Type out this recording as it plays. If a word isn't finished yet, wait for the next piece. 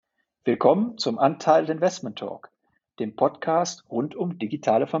Willkommen zum Untitled Investment Talk, dem Podcast rund um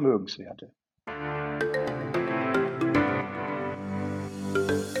digitale Vermögenswerte.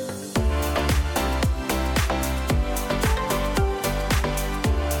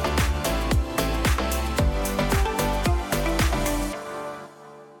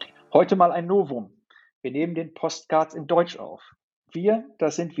 Heute mal ein Novum. Wir nehmen den Postcards in Deutsch auf. Wir,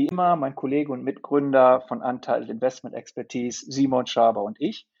 das sind wie immer mein Kollege und Mitgründer von Untitled Investment Expertise, Simon Schaber, und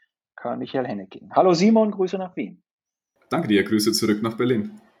ich, Karl-Michael Henneking. Hallo Simon, Grüße nach Wien. Danke dir, Grüße zurück nach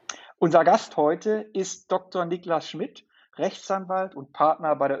Berlin. Unser Gast heute ist Dr. Niklas Schmidt, Rechtsanwalt und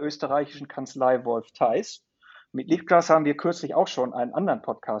Partner bei der österreichischen Kanzlei Wolf Theiss. Mit Niklas haben wir kürzlich auch schon einen anderen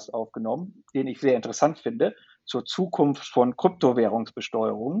Podcast aufgenommen, den ich sehr interessant finde, zur Zukunft von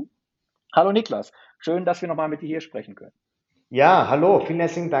Kryptowährungsbesteuerung. Hallo Niklas, schön, dass wir nochmal mit dir hier sprechen können. Ja, hallo, vielen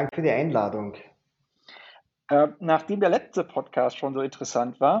herzlichen Dank für die Einladung. Nachdem der letzte Podcast schon so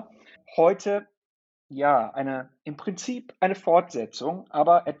interessant war, heute im Prinzip eine Fortsetzung,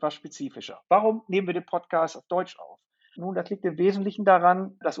 aber etwas spezifischer. Warum nehmen wir den Podcast auf Deutsch auf? Nun, das liegt im Wesentlichen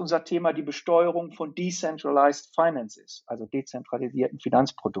daran, dass unser Thema die Besteuerung von Decentralized Finance ist, also dezentralisierten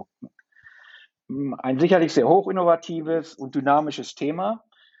Finanzprodukten. Ein sicherlich sehr hochinnovatives und dynamisches Thema,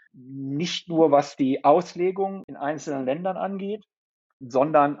 nicht nur was die Auslegung in einzelnen Ländern angeht,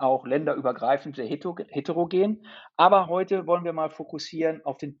 sondern auch länderübergreifend sehr heterogen. Aber heute wollen wir mal fokussieren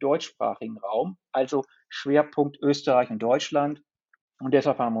auf den deutschsprachigen Raum, also Schwerpunkt Österreich und Deutschland. Und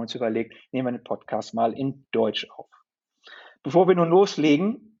deshalb haben wir uns überlegt, nehmen wir den Podcast mal in Deutsch auf. Bevor wir nun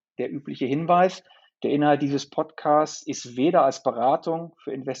loslegen, der übliche Hinweis: Der Inhalt dieses Podcasts ist weder als Beratung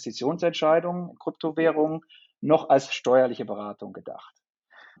für Investitionsentscheidungen in Kryptowährungen noch als steuerliche Beratung gedacht.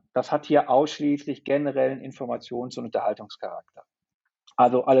 Das hat hier ausschließlich generellen Informations- und Unterhaltungscharakter.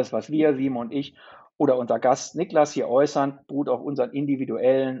 Also alles, was wir, Simon und ich oder unser Gast Niklas hier äußern, beruht auf unseren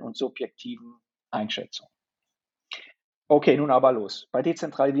individuellen und subjektiven Einschätzungen. Okay, nun aber los. Bei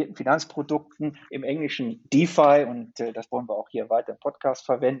dezentralisierten Finanzprodukten, im Englischen DeFi, und das wollen wir auch hier weiter im Podcast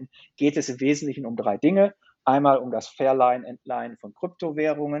verwenden, geht es im Wesentlichen um drei Dinge. Einmal um das Fairleihen, Entleihen von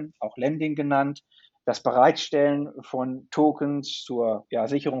Kryptowährungen, auch Lending genannt, das Bereitstellen von Tokens zur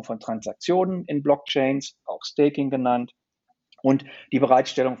Sicherung von Transaktionen in Blockchains, auch Staking genannt, und die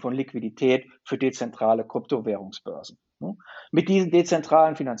Bereitstellung von Liquidität für dezentrale Kryptowährungsbörsen. Mit diesen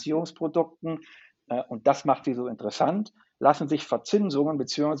dezentralen Finanzierungsprodukten, und das macht sie so interessant, lassen sich Verzinsungen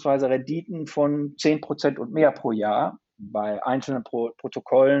bzw. Renditen von 10% und mehr pro Jahr, bei einzelnen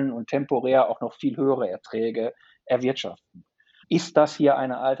Protokollen und temporär auch noch viel höhere Erträge erwirtschaften. Ist das hier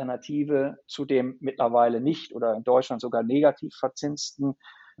eine Alternative zu dem mittlerweile nicht oder in Deutschland sogar negativ verzinsten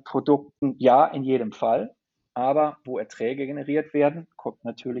Produkten? Ja, in jedem Fall. Aber wo Erträge generiert werden, kommt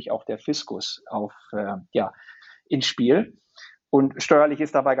natürlich auch der Fiskus ins Spiel. Und steuerlich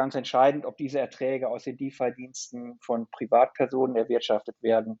ist dabei ganz entscheidend, ob diese Erträge aus den DeFi-Diensten von Privatpersonen erwirtschaftet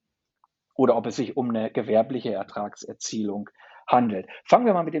werden oder ob es sich um eine gewerbliche Ertragserzielung handelt. Fangen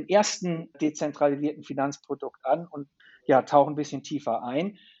wir mal mit dem ersten dezentralisierten Finanzprodukt an und tauchen ein bisschen tiefer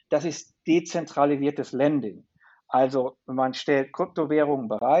ein. Das ist dezentralisiertes Lending. Also man stellt Kryptowährungen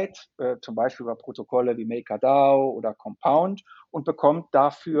bereit, zum Beispiel über Protokolle wie MakerDAO oder Compound, und bekommt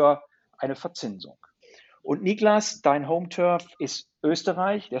dafür eine Verzinsung. Und Niklas, dein Home-Turf ist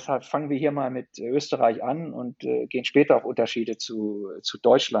Österreich, deshalb fangen wir hier mal mit Österreich an und gehen später auf Unterschiede zu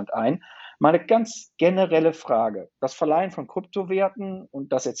Deutschland ein. Mal eine ganz generelle Frage. Das Verleihen von Kryptowerten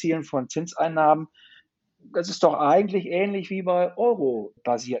und das Erzielen von Zinseinnahmen, das ist doch eigentlich ähnlich wie bei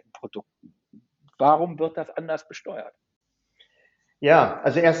Euro-basierten Produkten. Warum wird das anders besteuert? Ja,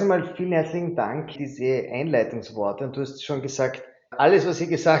 also erst einmal vielen herzlichen Dank für diese Einleitungsworte. Und du hast schon gesagt, alles, was hier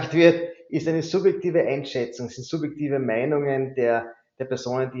gesagt wird, ist eine subjektive Einschätzung, sind subjektive Meinungen der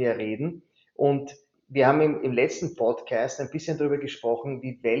Personen, die hier reden. Und wir haben im letzten Podcast ein bisschen darüber gesprochen,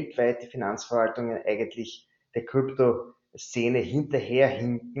 wie weltweit die Finanzverwaltungen eigentlich der Kryptoszene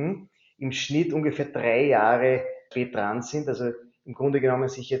hinterherhinken, im Schnitt ungefähr 3 Jahre spät dran sind, also im Grunde genommen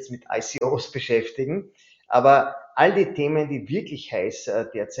sich jetzt mit ICOs beschäftigen. Aber all die Themen, die wirklich heiß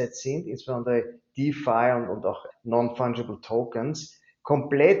derzeit sind, insbesondere DeFi und auch Non-Fungible Tokens,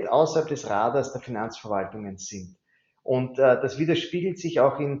 komplett außerhalb des Radars der Finanzverwaltungen sind. Und das widerspiegelt sich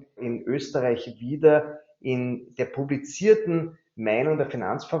auch in Österreich wieder in der publizierten Meinung der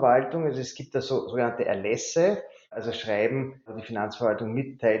Finanzverwaltung. Also es gibt da sogenannte Erlässe, also Schreiben, wo die Finanzverwaltung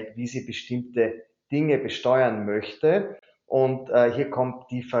mitteilt, wie sie bestimmte Dinge besteuern möchte. Und hier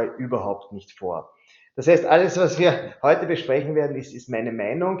kommt DeFi überhaupt nicht vor. Das heißt, alles, was wir heute besprechen werden, ist meine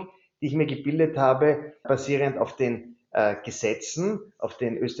Meinung, die ich mir gebildet habe, basierend auf den Gesetzen, auf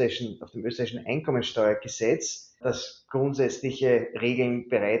dem österreichischen Einkommensteuergesetz, das grundsätzliche Regeln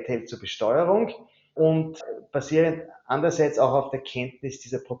bereithält zur Besteuerung und basierend andererseits auch auf der Kenntnis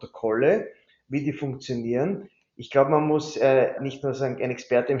dieser Protokolle, wie die funktionieren. Ich glaube, man muss nicht nur sagen, ein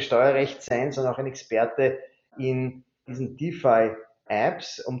Experte im Steuerrecht sein, sondern auch ein Experte in diesen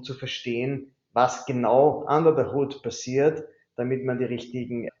DeFi-Apps, um zu verstehen, was genau under the hood passiert, damit man die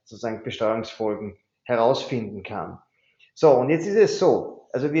richtigen sozusagen Besteuerungsfolgen herausfinden kann. So, und jetzt ist es so,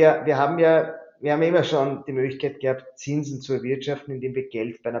 also wir haben immer schon die Möglichkeit gehabt, Zinsen zu erwirtschaften, indem wir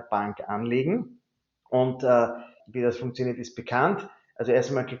Geld bei einer Bank anlegen. Und wie das funktioniert, ist bekannt. Also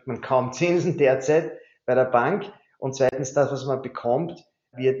erstmal kriegt man kaum Zinsen derzeit bei der Bank. Und zweitens, das, was man bekommt,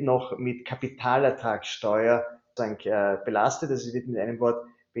 wird noch mit Kapitalertragssteuer belastet. Also es wird mit einem Wort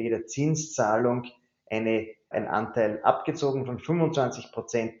bei jeder Zinszahlung ein Anteil abgezogen von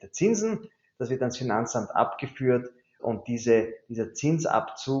 25% der Zinsen. Das wird ans Finanzamt abgeführt und dieser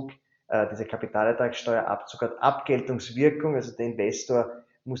Zinsabzug, dieser Kapitalertragssteuerabzug hat Abgeltungswirkung. Also der Investor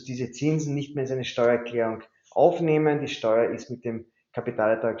muss diese Zinsen nicht mehr in seine Steuererklärung aufnehmen. Die Steuer ist mit dem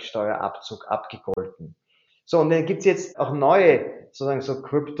Kapitalertragssteuerabzug abgegolten. So, und dann gibt's jetzt auch neue, sozusagen so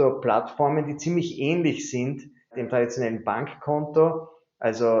Krypto-Plattformen, die ziemlich ähnlich sind dem traditionellen Bankkonto,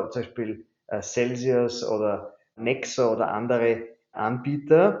 also zum Beispiel Celsius oder Nexo oder andere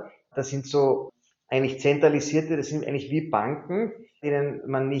Anbieter. Das sind so eigentlich zentralisierte, das sind eigentlich wie Banken, denen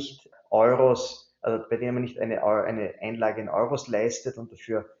man nicht Euros, also bei denen man nicht eine Einlage in Euros leistet und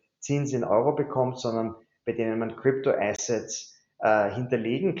dafür Zins in Euro bekommt, sondern bei denen man Crypto-Assets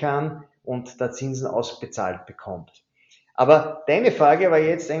hinterlegen kann und da Zinsen ausbezahlt bekommt. Aber deine Frage war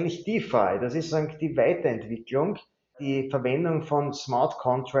jetzt eigentlich DeFi. Das ist sozusagen die Weiterentwicklung, die Verwendung von Smart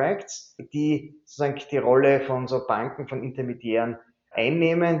Contracts, die sozusagen die Rolle von so Banken, von Intermediären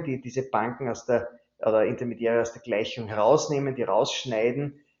einnehmen, die diese Banken oder Intermediäre aus der Gleichung herausnehmen, die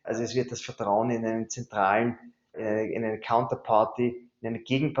rausschneiden. Also es wird das Vertrauen in einen zentralen, in eine Counterparty, in eine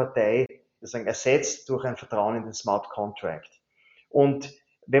Gegenpartei sozusagen ersetzt durch ein Vertrauen in den Smart Contract. Und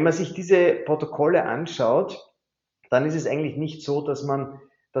wenn man sich diese Protokolle anschaut, dann ist es eigentlich nicht so, dass man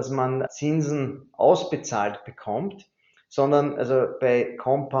Zinsen ausbezahlt bekommt, sondern also bei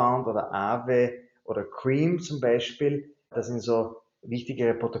Compound oder Aave oder Cream zum Beispiel, das sind so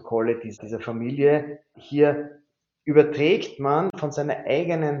wichtigere Protokolle dieser Familie, hier überträgt man von seiner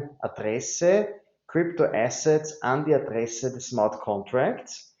eigenen Adresse Crypto Assets an die Adresse des Smart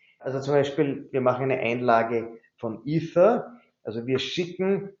Contracts. Also zum Beispiel, wir machen eine Einlage von Ether, also wir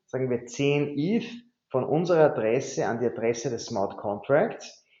schicken, sagen wir 10 ETH von unserer Adresse an die Adresse des Smart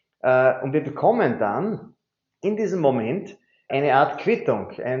Contracts und wir bekommen dann in diesem Moment eine Art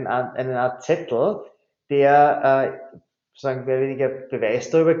Quittung, eine Art Zettel, der sagen wir weniger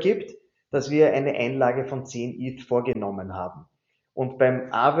Beweis darüber gibt, dass wir eine Einlage von 10 ETH vorgenommen haben. Und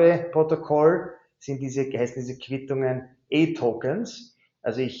beim Aave-Protokoll heißen diese Quittungen A-Tokens.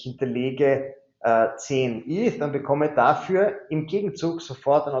 Also ich hinterlege 10 ETH, dann bekomme ich dafür im Gegenzug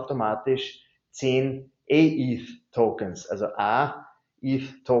sofort und automatisch 10 A-ETH-Tokens, also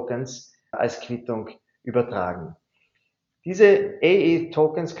A-ETH-Tokens als Quittung übertragen. Diese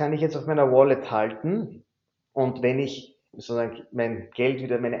A-ETH-Tokens kann ich jetzt auf meiner Wallet halten und wenn ich sozusagen mein Geld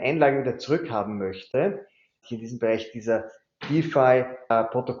wieder, meine Einlage wieder zurückhaben möchte, in diesem Bereich dieser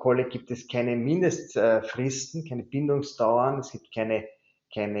DeFi-Protokolle gibt es keine Mindestfristen, keine Bindungsdauern, es gibt keine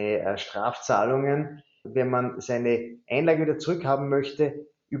Strafzahlungen. Wenn man seine Einlage wieder zurückhaben möchte,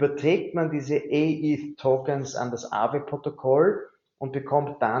 überträgt man diese A-ETH-Tokens an das Aave-Protokoll und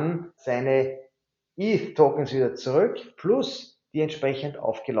bekommt dann seine ETH-Tokens wieder zurück, plus die entsprechend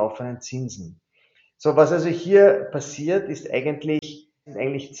aufgelaufenen Zinsen. So, was also hier passiert, sind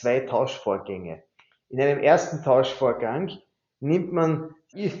eigentlich 2 Tauschvorgänge. In einem ersten Tauschvorgang nimmt man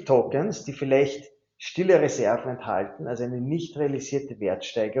ETH-Tokens, die vielleicht stille Reserven enthalten, also eine nicht realisierte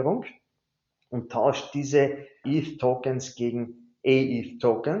Wertsteigerung, und tauscht diese ETH-Tokens gegen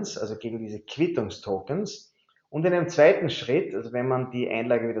A-ETH-Tokens, also gegen diese Quittungstokens. Und in einem zweiten Schritt, also wenn man die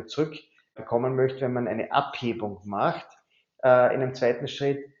Einlage wieder zurückbekommen möchte, wenn man eine Abhebung macht, in einem zweiten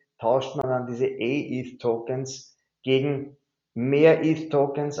Schritt tauscht man dann diese A-ETH-Tokens gegen mehr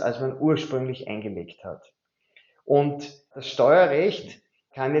ETH-Tokens, als man ursprünglich eingelegt hat. Und das Steuerrecht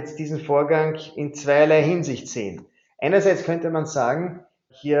kann jetzt diesen Vorgang in zweierlei Hinsicht sehen. Einerseits könnte man sagen,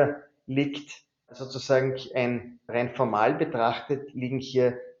 hier liegt sozusagen rein formal betrachtet, liegen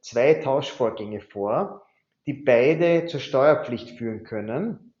hier 2 Tauschvorgänge vor, die beide zur Steuerpflicht führen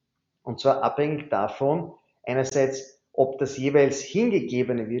können. Und zwar abhängig davon, einerseits, ob das jeweils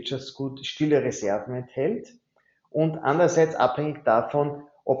hingegebene Wirtschaftsgut stille Reserven enthält und andererseits abhängig davon,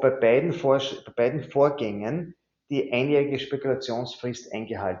 ob bei beiden Vorgängen die einjährige Spekulationsfrist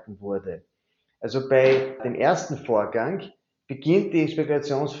eingehalten wurde. Also bei dem ersten Vorgang beginnt die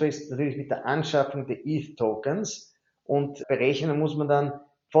Spekulationsfrist natürlich mit der Anschaffung der ETH-Tokens und berechnen muss man dann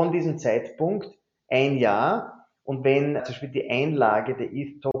von diesem Zeitpunkt ein Jahr. Und wenn zum Beispiel die Einlage der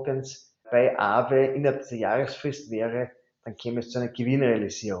ETH-Tokens bei Aave innerhalb dieser Jahresfrist wäre, dann käme es zu einer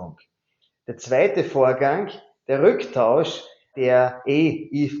Gewinnrealisierung. Der zweite Vorgang, der Rücktausch der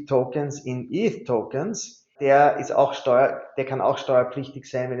ETH-Tokens in ETH-Tokens, der kann auch steuerpflichtig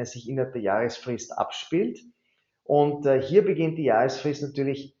sein, wenn er sich innerhalb der Jahresfrist abspielt. Und hier beginnt die Jahresfrist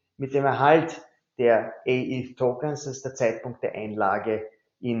natürlich mit dem Erhalt der ETH-Tokens, das ist der Zeitpunkt der Einlage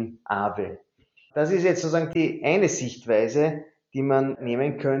in Aave. Das ist jetzt sozusagen die eine Sichtweise, die man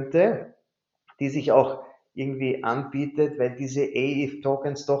nehmen könnte, die sich auch irgendwie anbietet, weil diese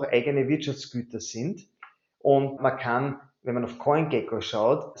ETH-Tokens doch eigene Wirtschaftsgüter sind. Und man kann, wenn man auf CoinGecko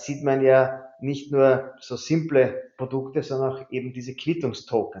schaut, sieht man ja nicht nur so simple Produkte, sondern auch eben diese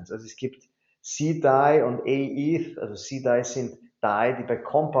Quittungstokens. Also es gibt CDAI und AETH, also CDAI sind DAI, die bei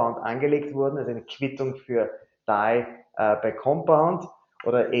Compound angelegt wurden, also eine Quittung für DAI bei Compound,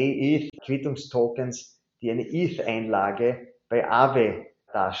 oder AETH, Quittungstokens, die eine ETH-Einlage bei Aave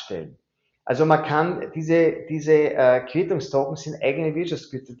darstellen. Also man kann diese Quittungstokens sind eigene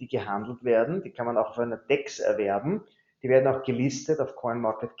Wirtschaftsgüter, die gehandelt werden. Die kann man auch auf einer DEX erwerben. Die werden auch gelistet auf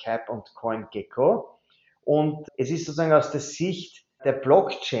CoinMarketCap und CoinGecko. Und es ist sozusagen aus der Sicht der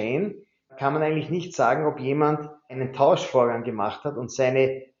Blockchain, kann man eigentlich nicht sagen, ob jemand einen Tauschvorgang gemacht hat und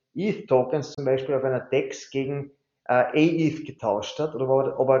seine ETH-Tokens zum Beispiel auf einer DEX gegen AETH getauscht hat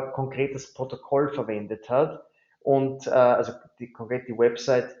oder ob er konkret das Protokoll verwendet hat und also konkret die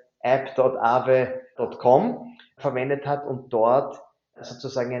Website app.aave.com verwendet hat und dort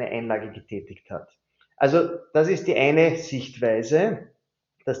sozusagen eine Einlage getätigt hat. Also das ist die eine Sichtweise,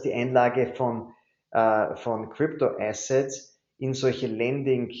 dass die Einlage von Crypto-Assets in solche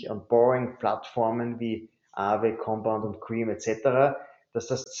Lending- und Borrowing-Plattformen wie Aave, Compound und Cream etc., dass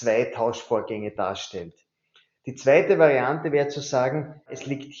das zwei Tauschvorgänge darstellt. Die zweite Variante wäre zu sagen, es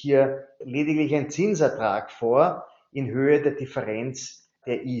liegt hier lediglich ein Zinsertrag vor in Höhe der Differenz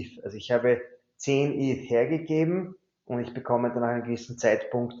der ETH. Also ich habe 10 ETH hergegeben und ich bekomme dann nach einem gewissen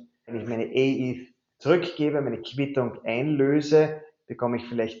Zeitpunkt, wenn ich meine AETH zurückgebe, meine Quittung einlöse, bekomme ich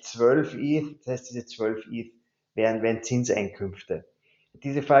vielleicht 12 ETH. Das heißt, diese 12 ETH wären Zinseinkünfte.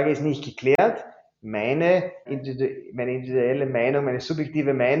 Diese Frage ist nicht geklärt. Meine individuelle Meinung, meine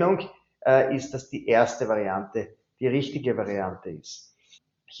subjektive Meinung ist, dass die erste Variante die richtige Variante ist.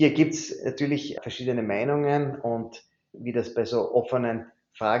 Hier gibt es natürlich verschiedene Meinungen und wie das bei so offenen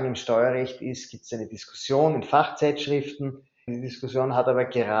Fragen im Steuerrecht ist, gibt es eine Diskussion in Fachzeitschriften. Die Diskussion hat aber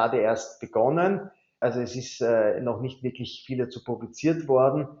gerade erst begonnen. Also es ist noch nicht wirklich viel dazu publiziert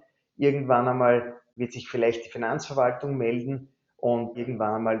worden. Irgendwann einmal wird sich vielleicht die Finanzverwaltung melden und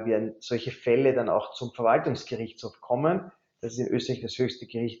irgendwann einmal werden solche Fälle dann auch zum Verwaltungsgerichtshof kommen. Das ist in Österreich das höchste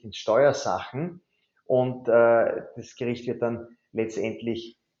Gericht in Steuersachen und das Gericht wird dann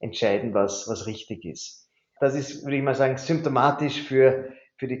letztendlich entscheiden, was richtig ist. Das ist, würde ich mal sagen, symptomatisch für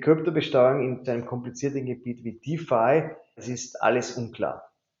die Kryptobesteuerung in einem komplizierten Gebiet wie DeFi. Es ist alles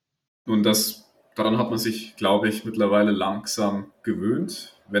unklar. Und daran hat man sich, glaube ich, mittlerweile langsam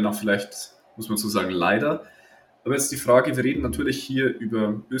gewöhnt, wenn auch vielleicht, muss man so sagen, leider. Aber jetzt die Frage, wir reden natürlich hier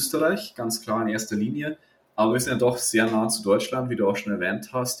über Österreich, ganz klar in erster Linie, aber wir sind ja doch sehr nah zu Deutschland, wie du auch schon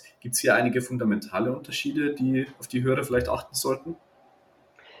erwähnt hast. Gibt es hier einige fundamentale Unterschiede, auf die Hörer vielleicht achten sollten?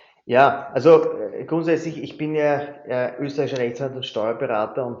 Ja, also grundsätzlich, ich bin ja österreichischer Rechtsanwalt und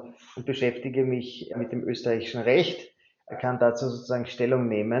Steuerberater und beschäftige mich mit dem österreichischen Recht, kann dazu sozusagen Stellung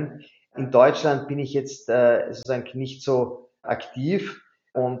nehmen. In Deutschland bin ich jetzt sozusagen nicht so aktiv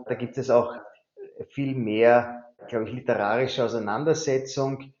und da gibt es auch viel mehr, glaube ich, literarische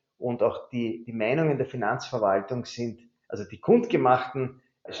Auseinandersetzung und auch die Meinungen der Finanzverwaltung sind, also die kundgemachten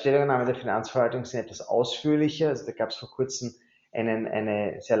Stellungnahmen der Finanzverwaltung sind etwas ausführlicher. Also da gab es vor kurzem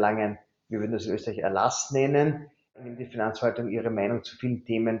einen sehr langen, wir würden das in Österreich Erlass nennen, in dem die Finanzverwaltung ihre Meinung zu vielen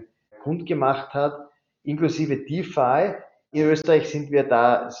Themen kundgemacht hat, inklusive DeFi. In Österreich sind wir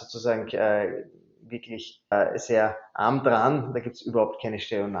da sozusagen wirklich sehr arm dran. Da gibt es überhaupt keine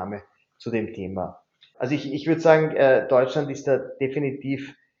Stellungnahme zu dem Thema. Also ich würde sagen, Deutschland ist da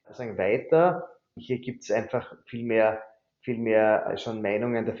definitiv weiter. Hier gibt es einfach viel mehr schon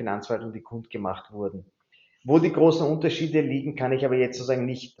Meinungen der Finanzverwaltung, die kundgemacht wurden. Wo die großen Unterschiede liegen, kann ich aber jetzt sozusagen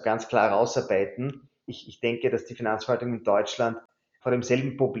nicht ganz klar rausarbeiten. Ich denke, dass die Finanzverwaltung in Deutschland vor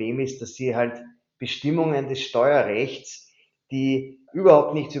demselben Problem ist, dass sie halt Bestimmungen des Steuerrechts, die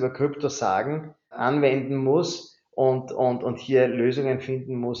überhaupt nichts über Krypto sagen, anwenden muss und hier Lösungen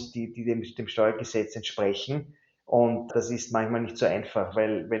finden muss, die dem Steuergesetz entsprechen. Und das ist manchmal nicht so einfach,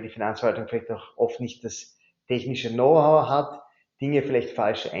 weil die Finanzverwaltung vielleicht auch oft nicht das technische Know-how hat, Dinge vielleicht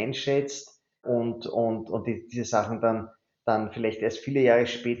falsch einschätzt und diese Sachen dann vielleicht erst viele Jahre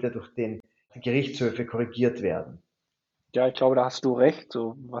später durch die Gerichtshöfe korrigiert werden. Ja, ich glaube, da hast du recht.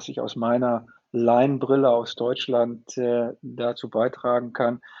 So, was ich aus meiner Laienbrille aus Deutschland dazu beitragen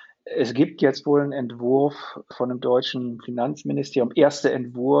kann. Es gibt jetzt wohl einen Entwurf von dem deutschen Finanzministerium, erster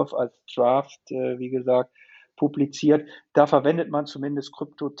Entwurf als Draft, wie gesagt, publiziert. Da verwendet man zumindest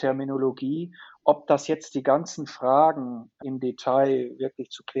Kryptoterminologie. Ob das jetzt die ganzen Fragen im Detail wirklich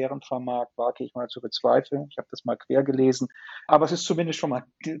zu klären vermag, wage ich mal zu bezweifeln. Ich habe das mal quer gelesen. Aber es ist zumindest schon mal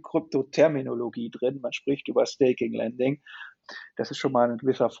Kryptoterminologie drin. Man spricht über Staking Lending. Das ist schon mal ein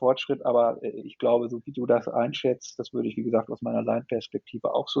gewisser Fortschritt, aber ich glaube, so wie du das einschätzt, das würde ich, wie gesagt, aus meiner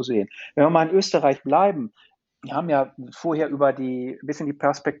Laienperspektive auch so sehen. Wenn wir mal in Österreich bleiben, wir haben ja vorher über ein bisschen die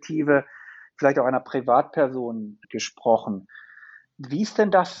Perspektive vielleicht auch einer Privatperson gesprochen. Wie ist denn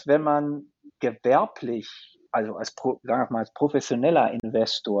das, wenn man gewerblich, also sagen wir mal, als professioneller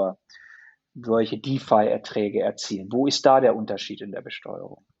Investor solche DeFi-Erträge erzielen? Wo ist da der Unterschied in der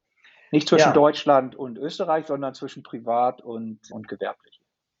Besteuerung? Nicht zwischen Ja, Deutschland und Österreich, sondern zwischen privat und gewerblich.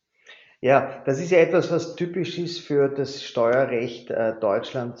 ja, das ist ja etwas, was typisch ist für das Steuerrecht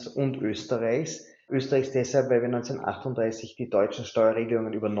Deutschlands und Österreichs. Österreichs deshalb, weil wir 1938 die deutschen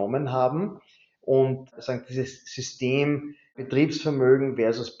Steuerregelungen übernommen haben und sagen, dieses System Betriebsvermögen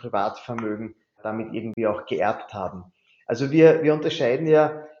versus Privatvermögen damit irgendwie auch geerbt haben. Also wir unterscheiden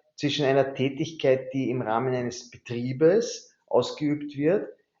ja zwischen einer Tätigkeit, die im Rahmen eines Betriebes ausgeübt wird,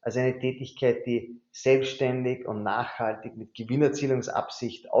 also eine Tätigkeit, die selbstständig und nachhaltig mit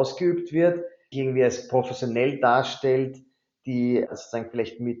Gewinnerzielungsabsicht ausgeübt wird, die irgendwie als professionell darstellt, die sozusagen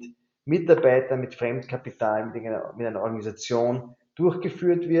vielleicht mit Mitarbeitern, mit Fremdkapital, mit einer Organisation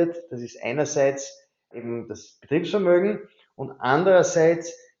durchgeführt wird. Das ist einerseits eben das Betriebsvermögen und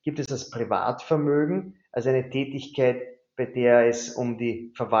andererseits gibt es das Privatvermögen, also eine Tätigkeit, bei der es um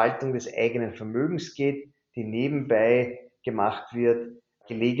die Verwaltung des eigenen Vermögens geht, die nebenbei gemacht wird,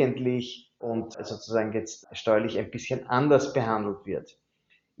 gelegentlich und sozusagen jetzt steuerlich ein bisschen anders behandelt wird.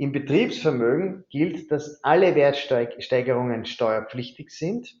 Im Betriebsvermögen gilt, dass alle Wertsteigerungen steuerpflichtig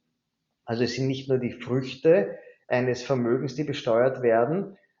sind. Also es sind nicht nur die Früchte eines Vermögens, die besteuert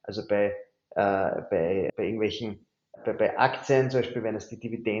werden, also bei irgendwelchen, bei Aktien zum Beispiel wären es die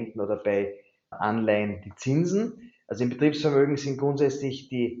Dividenden oder bei Anleihen die Zinsen. Also im Betriebsvermögen sind grundsätzlich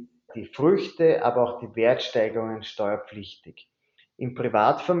die Früchte, aber auch die Wertsteigerungen steuerpflichtig. Im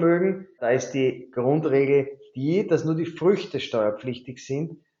Privatvermögen, da ist die Grundregel die, dass nur die Früchte steuerpflichtig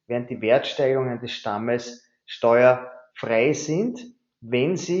sind, während die Wertsteigerungen des Stammes steuerfrei sind,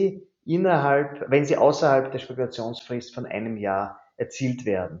 wenn sie außerhalb der Spekulationsfrist von einem Jahr erzielt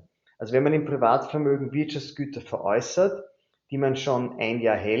werden. Also wenn man im Privatvermögen Wirtschaftsgüter veräußert, die man schon ein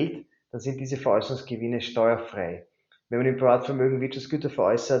Jahr hält, dann sind diese Veräußerungsgewinne steuerfrei. Wenn man im Privatvermögen Wirtschaftsgüter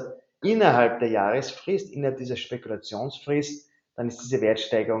veräußert innerhalb der Jahresfrist, innerhalb dieser Spekulationsfrist, dann ist diese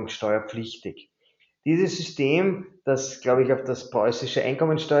Wertsteigerung steuerpflichtig. Dieses System, das, glaube ich, auf das preußische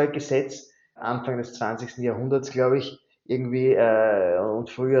Einkommensteuergesetz Anfang des 20. Jahrhunderts, glaube ich, irgendwie und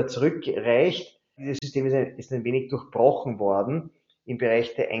früher zurückreicht, dieses System ist ein wenig durchbrochen worden im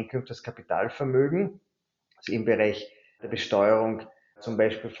Bereich der Einkünfte des Kapitalvermögen, also im Bereich der Besteuerung zum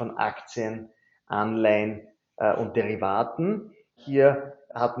Beispiel von Aktien, Anleihen und Derivaten. Hier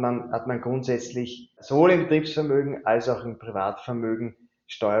hat man grundsätzlich sowohl im Betriebsvermögen als auch im Privatvermögen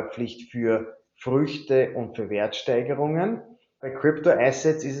Steuerpflicht für Früchte und für Wertsteigerungen. Bei Crypto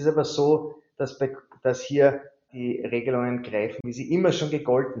Assets ist es aber so, dass hier die Regelungen greifen, wie sie immer schon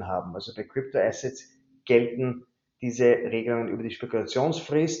gegolten haben. Also bei Crypto Assets gelten diese Regelungen über die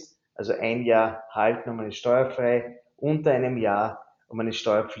Spekulationsfrist, also ein Jahr halten und man ist steuerfrei, unter einem Jahr und man ist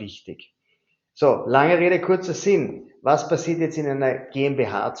steuerpflichtig. So, lange Rede, kurzer Sinn. Was passiert jetzt in einer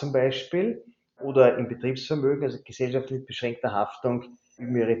GmbH zum Beispiel oder im Betriebsvermögen, also Gesellschaften mit beschränkter Haftung,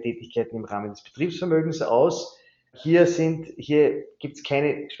 üben ihre Tätigkeiten im Rahmen des Betriebsvermögens aus. Hier gibt es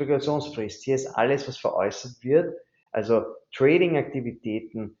keine Spekulationsfrist. Hier ist alles, was veräußert wird. Also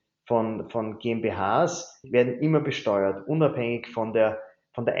Trading-Aktivitäten von GmbHs werden immer besteuert, unabhängig von der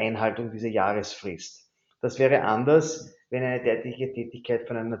Einhaltung dieser Jahresfrist. Das wäre anders, wenn eine derartige Tätigkeit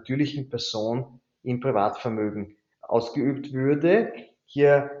von einer natürlichen Person im Privatvermögen ausgeübt würde.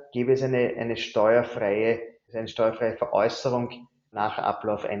 Hier gäbe es eine steuerfreie Veräußerung nach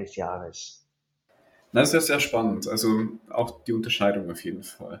Ablauf eines Jahres. Das ist ja sehr spannend. Also auch die Unterscheidung auf jeden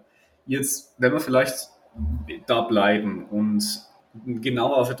Fall. Jetzt, wenn wir vielleicht da bleiben und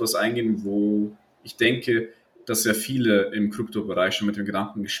genauer auf etwas eingehen, wo ich denke, dass sehr viele im Kryptobereich schon mit dem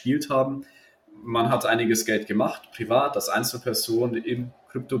Gedanken gespielt haben. man hat einiges Geld gemacht, privat, als Einzelperson im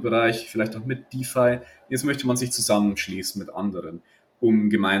Kryptobereich, vielleicht auch mit DeFi. Jetzt möchte man sich zusammenschließen mit anderen, um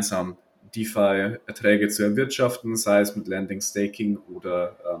gemeinsam DeFi-Erträge zu erwirtschaften, sei es mit Lending, Staking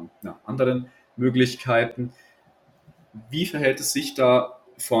oder anderen Möglichkeiten. Wie verhält es sich da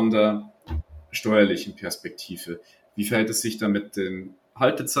von der steuerlichen Perspektive? Wie verhält es sich da mit den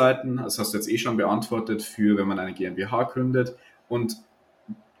Haltezeiten? Das hast du jetzt schon beantwortet, für wenn man eine GmbH gründet. Und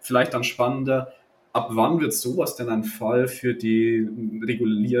vielleicht dann spannender, ab wann wird sowas denn ein Fall für die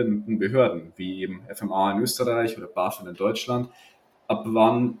regulierenden Behörden, wie eben FMA in Österreich oder BaFin in Deutschland? Ab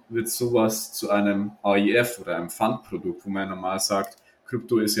wann wird sowas zu einem AIF oder einem Pfandprodukt, wo man normal sagt,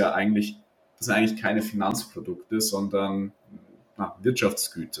 Krypto ist ja eigentlich, das sind eigentlich keine Finanzprodukte, sondern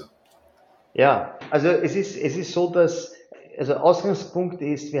Wirtschaftsgüter? Ja, also es ist so, dass, also Ausgangspunkt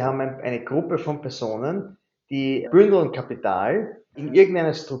ist, wir haben eine Gruppe von Personen, die bündeln Kapital in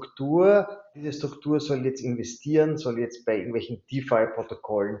irgendeiner Struktur. Diese Struktur soll jetzt investieren, soll jetzt bei irgendwelchen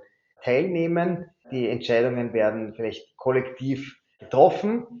DeFi-Protokollen teilnehmen. Die Entscheidungen werden vielleicht kollektiv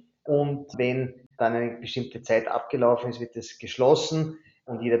getroffen und wenn dann eine bestimmte Zeit abgelaufen ist, wird es geschlossen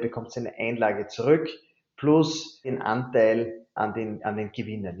und jeder bekommt seine Einlage zurück plus den Anteil an den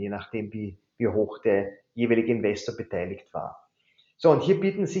Gewinnen, je nachdem wie hoch der jeweilige Investor beteiligt war. So, und hier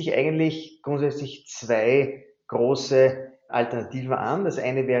bieten sich eigentlich grundsätzlich zwei große Alternativen an. Das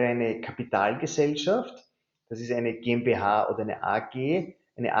eine wäre eine Kapitalgesellschaft. Das ist eine GmbH oder eine AG.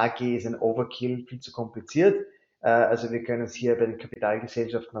 Eine AG ist ein Overkill, viel zu kompliziert. Also wir können uns hier bei den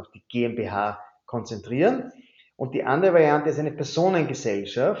Kapitalgesellschaften auf die GmbH konzentrieren. Und die andere Variante ist eine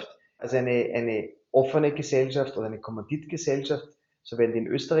Personengesellschaft, also eine offene Gesellschaft oder eine Kommanditgesellschaft, so werden die in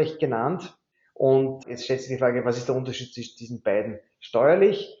Österreich genannt. Und jetzt stellt sich die Frage, was ist der Unterschied zwischen diesen beiden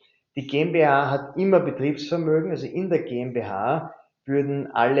steuerlich? Die GmbH hat immer Betriebsvermögen, also in der GmbH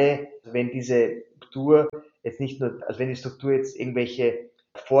würden alle, wenn diese Struktur jetzt nicht nur, also wenn die Struktur jetzt irgendwelche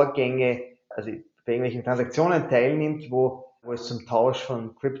Vorgänge, also bei irgendwelchen Transaktionen teilnimmt, wo es zum Tausch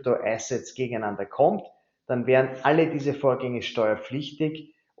von Crypto-Assets gegeneinander kommt, dann wären alle diese Vorgänge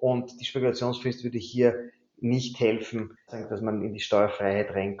steuerpflichtig und die Spekulationsfrist würde hier nicht helfen, dass man in die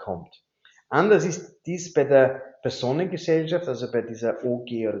Steuerfreiheit reinkommt. Anders ist dies bei der Personengesellschaft, also bei dieser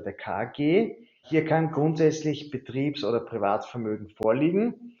OG oder der KG. Hier kann grundsätzlich Betriebs- oder Privatvermögen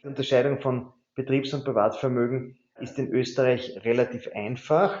vorliegen. Die Unterscheidung von Betriebs- und Privatvermögen ist in Österreich relativ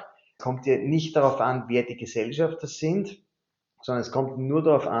einfach. Es kommt hier nicht darauf an, wer die Gesellschafter sind, sondern es kommt nur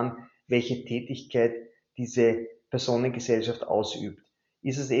darauf an, welche Tätigkeit diese Personengesellschaft ausübt.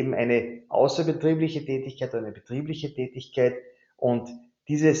 Ist es eben eine außerbetriebliche Tätigkeit oder eine betriebliche Tätigkeit? Und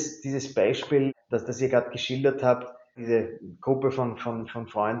dieses Beispiel, das ihr gerade geschildert habt, diese Gruppe von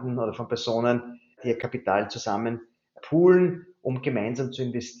Freunden oder von Personen, die ihr Kapital zusammen poolen, um gemeinsam zu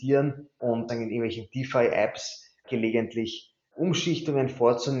investieren und dann in irgendwelchen DeFi-Apps gelegentlich Umschichtungen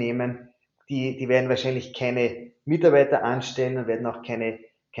vorzunehmen, die werden wahrscheinlich keine Mitarbeiter anstellen und werden auch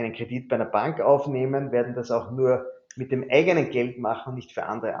keinen Kredit bei einer Bank aufnehmen, werden das auch nur mit dem eigenen Geld machen und nicht für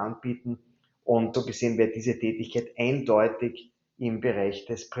andere anbieten. Und so gesehen wäre diese Tätigkeit eindeutig im Bereich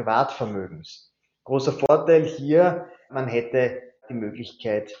des Privatvermögens. Großer Vorteil hier, man hätte die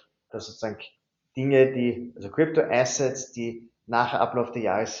Möglichkeit, dass sozusagen Dinge, also Crypto-Assets, die nach Ablauf der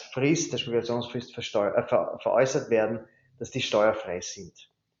Jahresfrist, der Spekulationsfrist veräußert werden, dass die steuerfrei sind.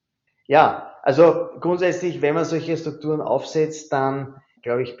 Ja, also grundsätzlich, wenn man solche Strukturen aufsetzt, dann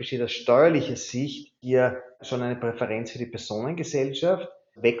glaube ich, besteht aus steuerlicher Sicht hier schon eine Präferenz für die Personengesellschaft,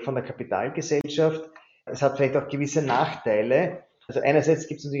 weg von der Kapitalgesellschaft. Es hat vielleicht auch gewisse Nachteile. Also einerseits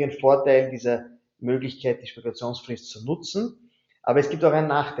gibt es natürlich einen Vorteil dieser Möglichkeit, die Spekulationsfrist zu nutzen, aber es gibt auch einen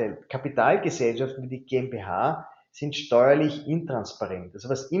Nachteil. Kapitalgesellschaften wie die GmbH sind steuerlich intransparent. Also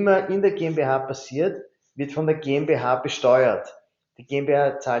was immer in der GmbH passiert, wird von der GmbH besteuert. Die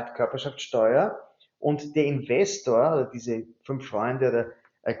GmbH zahlt Körperschaftssteuer und der Investor, oder diese 5 Freunde oder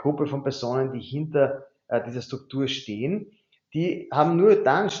eine Gruppe von Personen, die hinter dieser Struktur stehen, die haben nur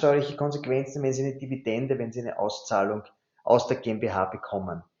dann steuerliche Konsequenzen, wenn sie eine Dividende, wenn sie eine Auszahlung aus der GmbH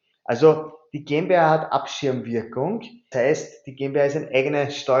bekommen. Also die GmbH hat Abschirmwirkung, das heißt, die GmbH ist ein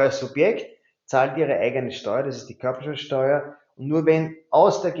eigenes Steuersubjekt, zahlt ihre eigene Steuer, das ist die Körperschaftssteuer, und nur wenn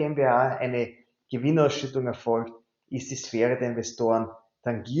aus der GmbH eine Gewinnausschüttung erfolgt, ist die Sphäre der Investoren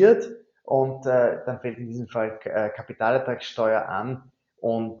tangiert und dann fällt in diesem Fall Kapitalertragssteuer an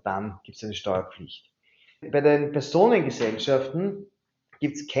und dann gibt es eine Steuerpflicht. Bei den Personengesellschaften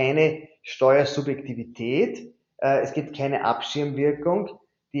gibt es keine Steuersubjektivität, es gibt keine Abschirmwirkung,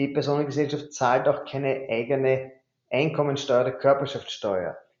 die Personengesellschaft zahlt auch keine eigene Einkommensteuer oder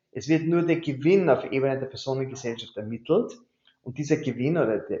Körperschaftssteuer. Es wird nur der Gewinn auf Ebene der Personengesellschaft ermittelt Und dieser Gewinn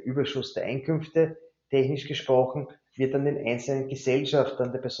oder der Überschuss der Einkünfte, technisch gesprochen, wird dann den einzelnen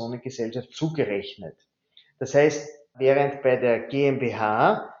Gesellschaftern der Personengesellschaft zugerechnet. Das heißt, während bei der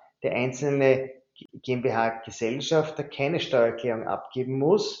GmbH der einzelne GmbH-Gesellschafter keine Steuererklärung abgeben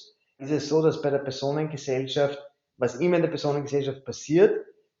muss, ist es so, dass bei der Personengesellschaft, was immer in der Personengesellschaft passiert,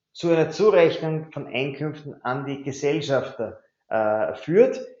 zu einer Zurechnung von Einkünften an die Gesellschafter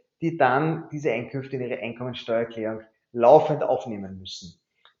führt, die dann diese Einkünfte in ihre Einkommensteuererklärung laufend aufnehmen müssen.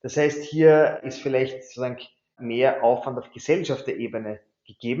 Das heißt, hier ist vielleicht sozusagen mehr Aufwand auf Gesellschafterebene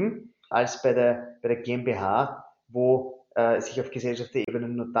gegeben als bei der GmbH, wo sich auf Gesellschafterebene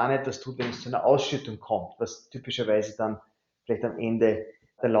nur dann etwas tut, wenn es zu einer Ausschüttung kommt, was typischerweise dann vielleicht am Ende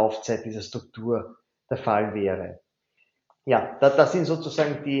der Laufzeit dieser Struktur der Fall wäre. Ja, das sind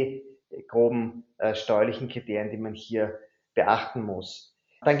sozusagen die groben steuerlichen Kriterien, die man hier beachten muss.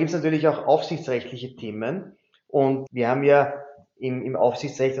 Dann gibt es natürlich auch aufsichtsrechtliche Themen und wir haben ja im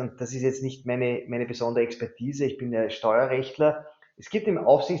Aufsichtsrecht, und das ist jetzt nicht meine besondere Expertise, ich bin ja Steuerrechtler, es gibt im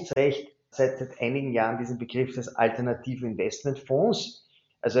Aufsichtsrecht seit einigen Jahren diesen Begriff des alternativen Investmentfonds,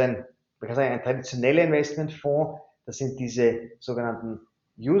 also man kann sagen, ein traditioneller Investmentfonds, das sind diese sogenannten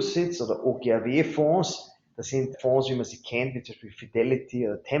UCITS oder OGAW-Fonds, das sind Fonds, wie man sie kennt, wie zum Beispiel Fidelity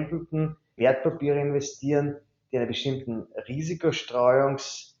oder Templeton, Wertpapiere investieren, die einer bestimmten Risikostreuung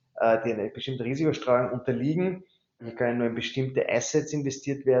unterliegen. Hier können nur in bestimmte Assets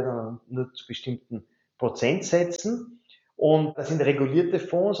investiert werden und nur zu bestimmten Prozentsätzen. Und das sind regulierte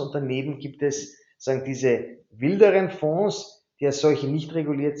Fonds und daneben gibt es diese wilderen Fonds, die als solche nicht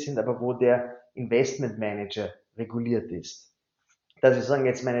reguliert sind, aber wo der Investmentmanager reguliert ist. Das ist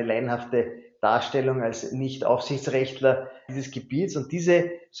jetzt meine laienhafte Darstellung als Nicht-Aufsichtsrechtler dieses Gebiets. Und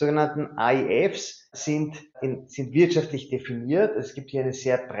diese sogenannten AIFs sind wirtschaftlich definiert. Es gibt hier eine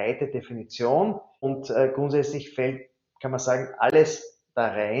sehr breite Definition und grundsätzlich fällt, kann man sagen, alles da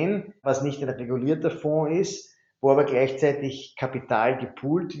rein, was nicht ein regulierter Fonds ist, wo aber gleichzeitig Kapital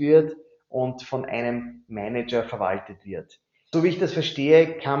gepoolt wird und von einem Manager verwaltet wird. So wie ich das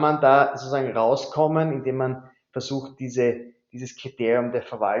verstehe, kann man da sozusagen rauskommen, indem man versucht, dieses Kriterium der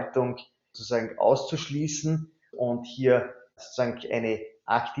Verwaltung sozusagen auszuschließen und hier sozusagen eine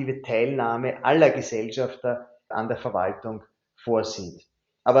aktive Teilnahme aller Gesellschafter an der Verwaltung vorsieht.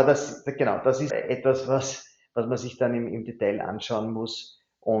 Aber das ist etwas, was man sich dann im Detail anschauen muss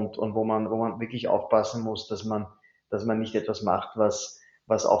und wo man wirklich aufpassen muss, dass man nicht etwas macht,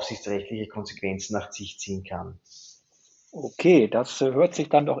 was aufsichtsrechtliche Konsequenzen nach sich ziehen kann. Okay, das hört sich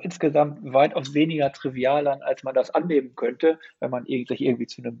dann doch insgesamt weitaus weniger trivial an, als man das annehmen könnte, wenn man sich irgendwie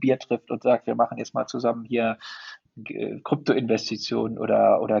zu einem Bier trifft und sagt, wir machen jetzt mal zusammen hier Kryptoinvestitionen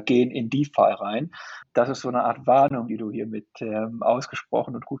oder gehen in DeFi rein. Das ist so eine Art Warnung, die du hier mit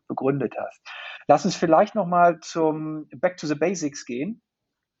ausgesprochen und gut begründet hast. Lass uns vielleicht nochmal zum Back to the Basics gehen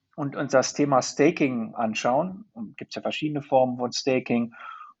und uns das Thema Staking anschauen. Es gibt ja verschiedene Formen von Staking.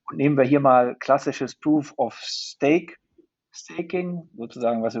 Und nehmen wir hier mal klassisches Proof of Stake. Staking,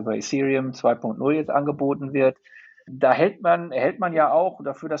 sozusagen, was über Ethereum 2.0 jetzt angeboten wird. Da erhält man ja auch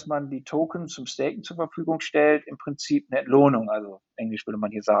dafür, dass man die Token zum Staken zur Verfügung stellt, im Prinzip eine Entlohnung, also Englisch würde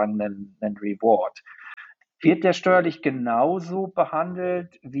man hier sagen, einen Reward. Wird der steuerlich genauso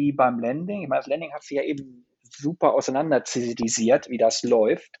behandelt wie beim Lending? Ich meine, das Lending hat sich ja eben super auseinanderzisselisiert, wie das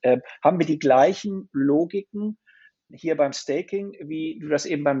läuft. Haben wir die gleichen Logiken hier beim Staking, wie du das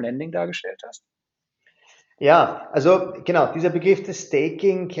eben beim Lending dargestellt hast? Ja, also genau, dieser Begriff des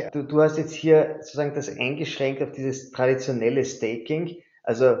Staking, du hast jetzt hier sozusagen das eingeschränkt auf dieses traditionelle Staking.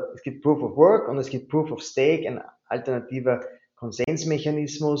 Also es gibt Proof of Work und es gibt Proof of Stake, ein alternativer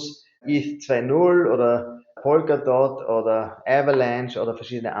Konsensmechanismus, ETH 2.0 oder Polkadot oder Avalanche oder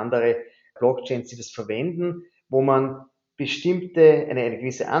verschiedene andere Blockchains, die das verwenden, wo man eine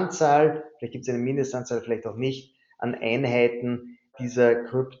gewisse Anzahl, vielleicht gibt es eine Mindestanzahl, vielleicht auch nicht, an Einheiten dieser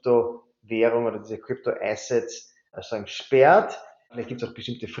Kryptowährung oder diese Crypto-Assets sozusagen sperrt. Vielleicht gibt es auch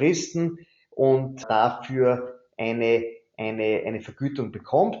bestimmte Fristen und dafür eine Vergütung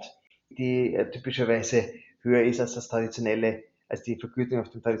bekommt, die typischerweise höher ist als als die Vergütung auf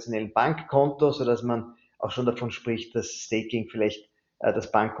dem traditionellen Bankkonto, sodass man auch schon davon spricht, dass Staking vielleicht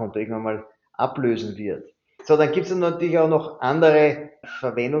das Bankkonto irgendwann mal ablösen wird. So, dann gibt es natürlich auch noch andere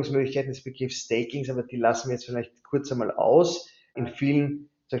Verwendungsmöglichkeiten des Begriffs Stakings, aber die lassen wir jetzt vielleicht kurz einmal aus. In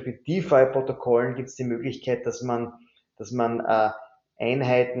vielen, zum Beispiel DeFi-Protokollen, gibt es die Möglichkeit, dass man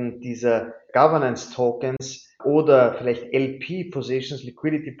Einheiten dieser Governance Tokens oder vielleicht LP Positions,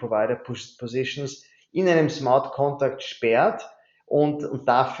 Liquidity Provider Positions in einem Smart Contract sperrt und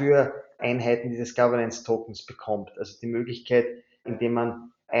dafür Einheiten dieses Governance Tokens bekommt. Also die Möglichkeit, indem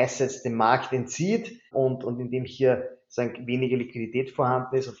man Assets dem Markt entzieht und indem hier sagen, weniger Liquidität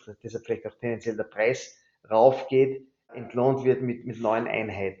vorhanden ist und deshalb vielleicht auch tendenziell der Preis raufgeht, entlohnt wird mit neuen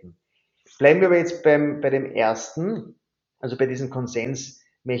Einheiten. Bleiben wir aber jetzt bei dem ersten, also bei diesem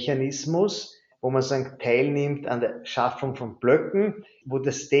Konsensmechanismus, wo man sagen, teilnimmt an der Schaffung von Blöcken, wo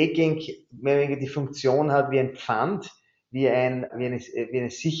das Staking mehr oder weniger die Funktion hat, wie ein Pfand, wie eine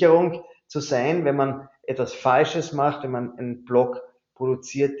Sicherung zu sein, wenn man etwas Falsches macht, wenn man einen Block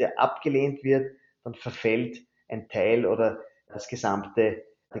produziert, der abgelehnt wird, dann verfällt ein Teil oder das gesamte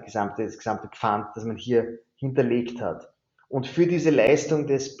Pfand, das man hier hinterlegt hat. Und für diese Leistung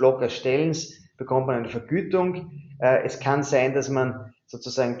des Blockerstellens bekommt man eine Vergütung. Es kann sein, dass man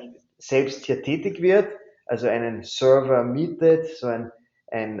sozusagen selbst hier tätig wird, also einen Server mietet, so ein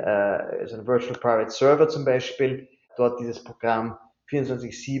Virtual Private Server zum Beispiel, dort dieses Programm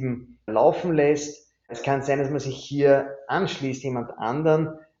 24/7 laufen lässt. Es kann sein, dass man sich hier anschließt, jemand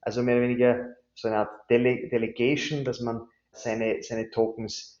anderen, also mehr oder weniger so eine Art Delegation, dass man seine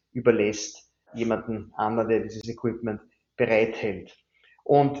Tokens überlässt, jemanden anderen, der dieses Equipment bereithält.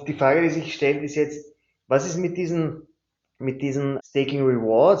 Und die Frage, die sich stellt, ist jetzt, was ist mit diesen Staking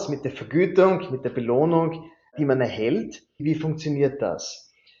Rewards, mit der Vergütung, mit der Belohnung, die man erhält? Wie funktioniert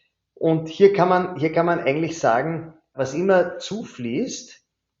das? Und hier kann man eigentlich sagen, was immer zufließt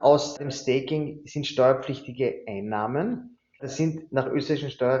aus dem Staking sind steuerpflichtige Einnahmen. Das sind nach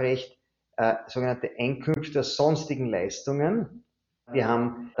österreichischem Steuerrecht sogenannte Einkünfte aus sonstigen Leistungen. Wir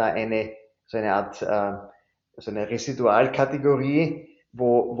haben da so eine Residualkategorie,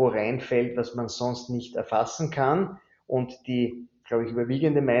 wo reinfällt, was man sonst nicht erfassen kann. Und die, glaube ich,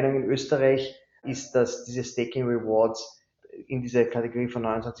 überwiegende Meinung in Österreich ist, dass diese Staking Rewards in dieser Kategorie von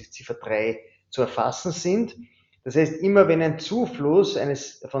 29 Ziffer 3 zu erfassen sind. Das heißt, immer wenn ein Zufluss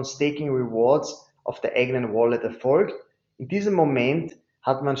von Staking Rewards auf der eigenen Wallet erfolgt, in diesem Moment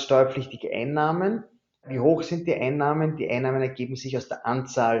hat man steuerpflichtige Einnahmen. Wie hoch sind die Einnahmen? Die Einnahmen ergeben sich aus der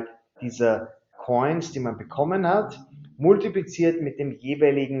Anzahl dieser Coins, die man bekommen hat, multipliziert mit dem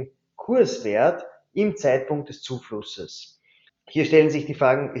jeweiligen Kurswert im Zeitpunkt des Zuflusses. Hier stellt sich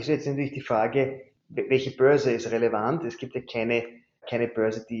natürlich die Frage, welche Börse ist relevant? Es gibt ja keine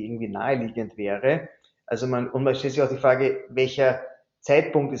Börse, die irgendwie naheliegend wäre. Also man stellt sich auch die Frage, welcher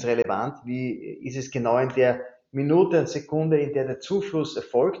Zeitpunkt ist relevant? Wie ist es genau in der Minute und Sekunde, in der der Zufluss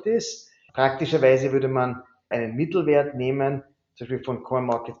erfolgt ist? Praktischerweise würde man einen Mittelwert nehmen, zum Beispiel von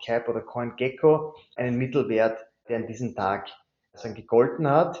CoinMarketCap oder CoinGecko, einen Mittelwert, der an diesem Tag gegolten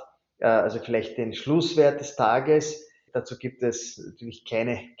hat, also vielleicht den Schlusswert des Tages. Dazu gibt es natürlich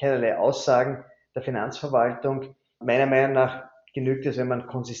keinerlei Aussagen der Finanzverwaltung. Meiner Meinung nach genügt es, wenn man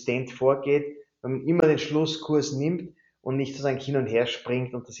konsistent vorgeht, wenn man immer den Schlusskurs nimmt und nicht sozusagen hin und her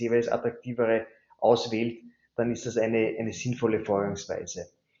springt und das jeweils attraktivere auswählt, dann ist das eine sinnvolle Vorgangsweise.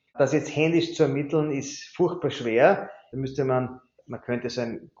 Das jetzt händisch zu ermitteln, ist furchtbar schwer. Da müsste man könnte so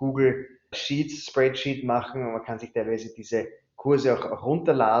ein Google Sheets, Spreadsheet machen und man kann sich teilweise diese Kurse auch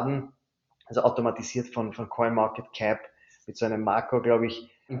runterladen, also automatisiert von CoinMarketCap mit so einem Makro, glaube ich,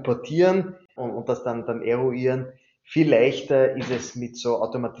 importieren und das dann eruieren. Viel leichter ist es mit so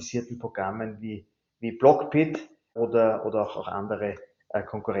automatisierten Programmen wie Blockbit oder auch andere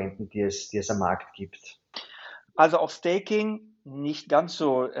Konkurrenten, die es am Markt gibt. Also auch Staking nicht ganz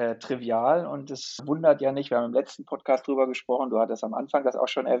so trivial und es wundert ja nicht, wir haben im letzten Podcast drüber gesprochen, du hattest am Anfang das auch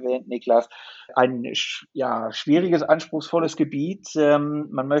schon erwähnt, Niklas, ein schwieriges, anspruchsvolles Gebiet.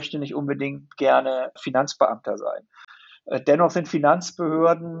 Man möchte nicht unbedingt gerne Finanzbeamter sein. Dennoch sind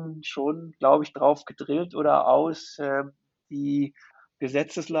Finanzbehörden schon, glaube ich, drauf gedrillt oder aus, die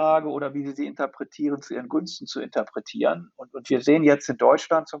Gesetzeslage oder wie sie sie interpretieren, zu ihren Gunsten zu interpretieren. Und wir sehen jetzt in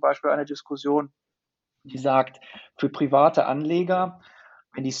Deutschland zum Beispiel eine Diskussion, die sagt, für private Anleger,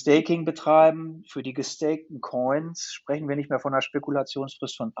 wenn die Staking betreiben, für die gestakten Coins sprechen wir nicht mehr von einer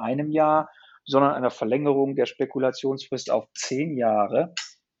Spekulationsfrist von einem Jahr, sondern einer Verlängerung der Spekulationsfrist auf 10 Jahre,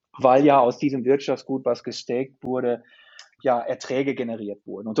 weil ja aus diesem Wirtschaftsgut, was gestaked wurde, Erträge generiert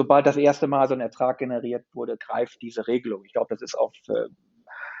wurden. Und sobald das erste Mal so ein Ertrag generiert wurde, greift diese Regelung. Ich glaube, das ist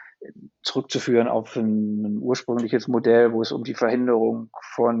zurückzuführen auf ein ursprüngliches Modell, wo es um die Verhinderung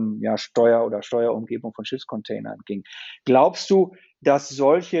von Steuer oder Steuerumgebung von Schiffscontainern ging. Glaubst du, dass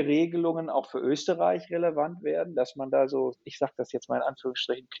solche Regelungen auch für Österreich relevant werden, dass man da so, ich sage das jetzt mal in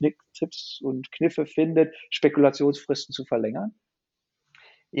Anführungsstrichen, Tipps und Kniffe findet, Spekulationsfristen zu verlängern?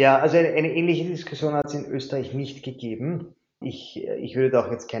 Ja, also eine ähnliche Diskussion hat es in Österreich nicht gegeben. Ich würde da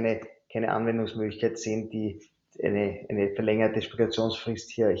auch jetzt keine Anwendungsmöglichkeit sehen, eine verlängerte Spekulationsfrist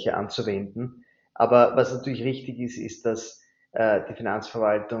hier anzuwenden. Aber was natürlich richtig ist, dass die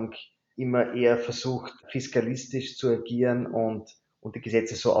Finanzverwaltung immer eher versucht, fiskalistisch zu agieren und und die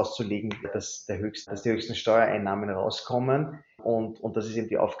Gesetze so auszulegen, dass die höchsten Steuereinnahmen rauskommen. Und das ist eben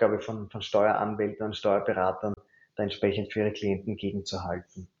die Aufgabe von Steueranwälten und Steuerberatern, da entsprechend für ihre Klienten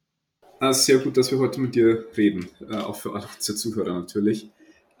gegenzuhalten. Sehr gut, dass wir heute mit dir reden, auch für alle unsere Zuhörer natürlich.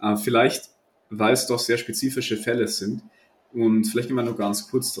 Vielleicht, weil es doch sehr spezifische Fälle sind, und vielleicht gehen wir nur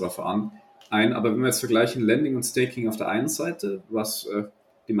ganz kurz darauf ein, aber wenn wir jetzt vergleichen Lending und Staking auf der einen Seite, was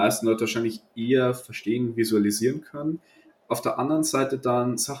die meisten Leute wahrscheinlich eher verstehen, visualisieren können, auf der anderen Seite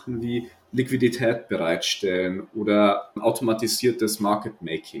dann Sachen wie Liquidität bereitstellen oder automatisiertes Market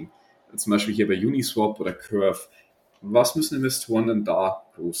Making, zum Beispiel hier bei Uniswap oder Curve. Was müssen Investoren denn da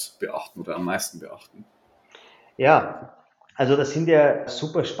groß beachten oder am meisten beachten? Ja, also das sind ja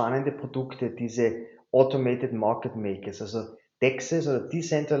super spannende Produkte, diese Automated Market Makers, also DEXs oder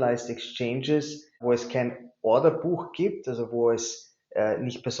Decentralized Exchanges, wo es kein Orderbuch gibt, also wo es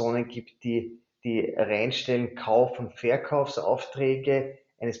nicht Personen gibt, die reinstellen Kauf- und Verkaufsaufträge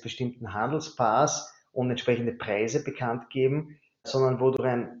eines bestimmten Handelspaars und entsprechende Preise bekannt geben, sondern wo durch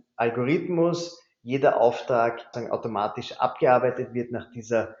einen Algorithmus jeder Auftrag automatisch abgearbeitet wird nach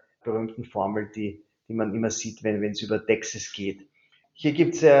dieser berühmten Formel, die man immer sieht, wenn es über DEXs geht. Hier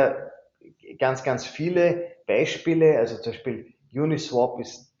gibt es ja ganz viele Beispiele, also zum Beispiel Uniswap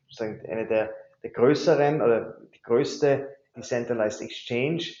ist sozusagen eine der größeren oder die größte Decentralized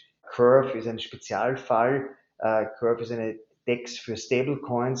Exchange. Curve ist ein Spezialfall. Curve ist eine DEX für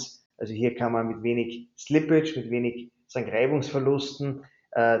Stablecoins. Also hier kann man mit wenig Slippage, mit wenig Reibungsverlusten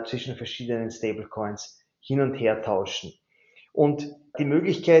zwischen verschiedenen Stablecoins hin und her tauschen. Und die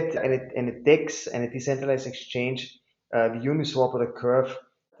Möglichkeit, eine DEX, eine Decentralized Exchange wie Uniswap oder Curve,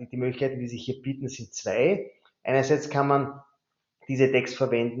 die Möglichkeiten, die sich hier bieten, sind zwei. Einerseits kann man diese DEX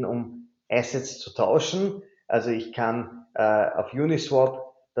verwenden, um Assets zu tauschen. Also ich kann auf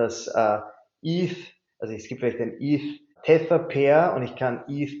Uniswap das ETH, also es gibt vielleicht ein ETH Tether Pair und ich kann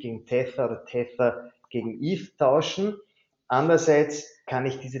ETH gegen Tether oder Tether gegen ETH tauschen. Andererseits kann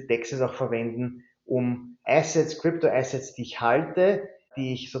ich diese DEXs auch verwenden, um Assets, Crypto-Assets, die ich halte,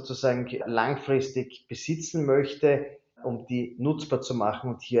 die ich sozusagen langfristig besitzen möchte, um die nutzbar zu machen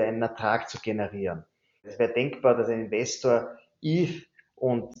und hier einen Ertrag zu generieren. Es wäre denkbar, dass ein Investor ETH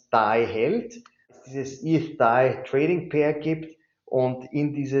und DAI hält, es dieses ETH-DAI Trading Pair gibt und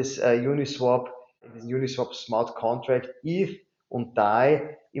in dieses Uniswap, in diesen Uniswap Smart Contract ETH und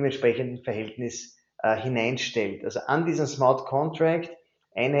DAI im entsprechenden Verhältnis hineinstellt. Also an diesen Smart Contract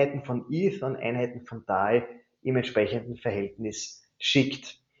Einheiten von ETH und Einheiten von DAI im entsprechenden Verhältnis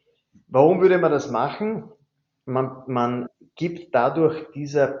schickt. Warum würde man das machen? Man gibt dadurch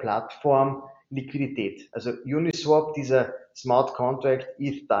dieser Plattform Liquidität. Also Uniswap, dieser Smart Contract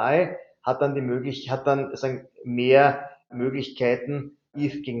ETH DAI, hat dann sagen, mehr Möglichkeiten,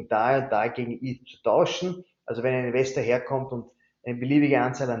 ETH gegen DAI und DAI gegen ETH zu tauschen. Also wenn ein Investor herkommt und eine beliebige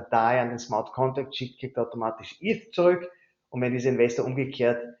Anzahl an DAI an den Smart Contract schickt, kriegt er automatisch ETH zurück. Und wenn dieser Investor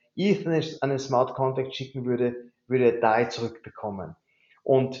umgekehrt ETH an den Smart Contract schicken würde, würde er DAI zurückbekommen.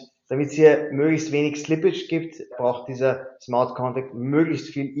 Und damit es hier möglichst wenig Slippage gibt, braucht dieser Smart Contract möglichst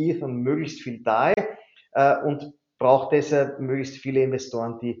viel ETH und möglichst viel DAI und braucht deshalb möglichst viele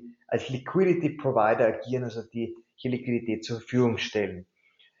Investoren, die als Liquidity Provider agieren, also die hier Liquidität zur Verfügung stellen.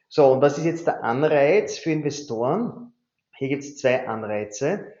 So, und was ist jetzt der Anreiz für Investoren? Hier gibt es zwei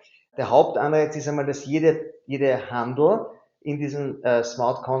Anreize. Der Hauptanreiz ist einmal, dass jeder Handel in diesem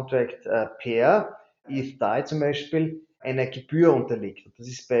Smart Contract Pair, ETH-DAI zum Beispiel, einer Gebühr unterliegt. Das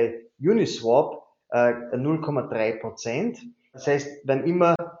ist bei Uniswap 0,3%. Das heißt, wenn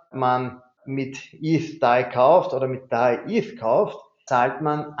immer man mit ETH-DAI kauft oder mit DAI ETH kauft, zahlt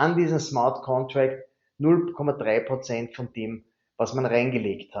man an diesen Smart Contract 0,3% von dem, was man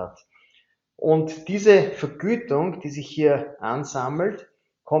reingelegt hat. Und diese Vergütung, die sich hier ansammelt,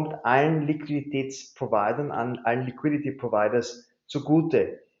 kommt allen Liquiditätsprovidern, allen Liquidity Providers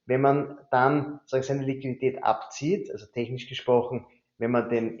zugute. Wenn man dann seine Liquidität abzieht, also technisch gesprochen, wenn man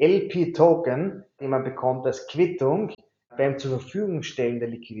den LP-Token, den man bekommt als Quittung, beim zur Verfügung stellen der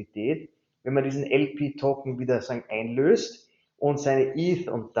Liquidität, wenn man diesen LP-Token wieder einlöst und seine ETH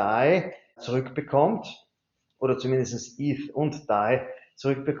und DAI zurückbekommt, oder zumindest ETH und DAI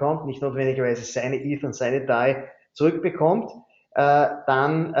zurückbekommt, nicht notwendigerweise seine ETH und seine DAI zurückbekommt,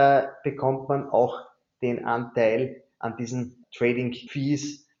 dann bekommt man auch den Anteil an diesen Trading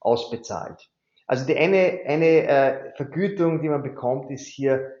Fees ausbezahlt. Also die eine Vergütung, die man bekommt, ist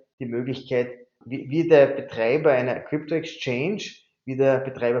hier die Möglichkeit, wie der Betreiber einer Crypto Exchange, wie der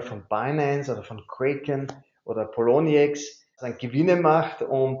Betreiber von Binance oder von Kraken oder Poloniex Gewinne macht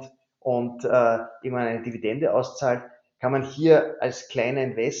und irgendwann eine Dividende auszahlt, kann man hier als kleiner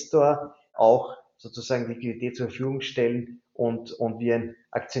Investor auch sozusagen Liquidität zur Verfügung stellen und wie ein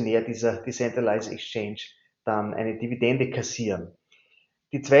Aktionär dieser Decentralized Exchange dann eine Dividende kassieren.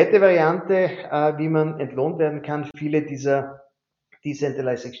 Die zweite Variante, wie man entlohnt werden kann, viele dieser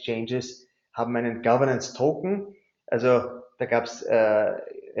Decentralized Exchanges haben einen Governance Token. Also da gab es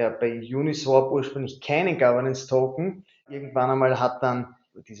bei Uniswap ursprünglich keinen Governance Token. Irgendwann einmal hat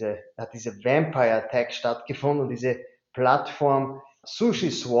diese Vampire Attack stattgefunden und diese Plattform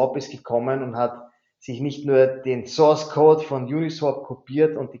SushiSwap ist gekommen und hat sich nicht nur den Source Code von Uniswap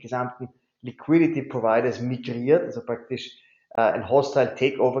kopiert und die gesamten Liquidity Providers migriert, also praktisch ein Hostile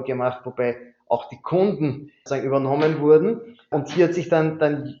Takeover gemacht, wobei auch die Kunden sozusagen übernommen wurden. Und hier hat sich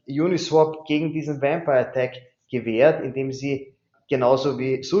dann Uniswap gegen diesen Vampire Attack gewehrt, indem sie genauso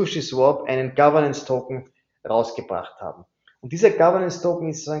wie SushiSwap einen Governance Token rausgebracht haben. Und dieser Governance Token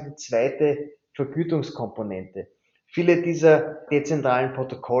ist sozusagen die zweite Vergütungskomponente. Viele dieser dezentralen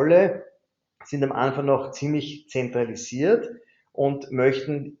Protokolle sind am Anfang noch ziemlich zentralisiert und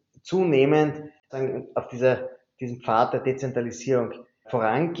möchten zunehmend auf diesem Pfad der Dezentralisierung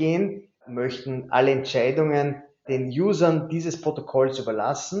vorangehen, möchten alle Entscheidungen den Usern dieses Protokolls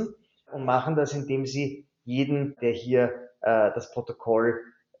überlassen und machen das, indem sie jeden, der hier das Protokoll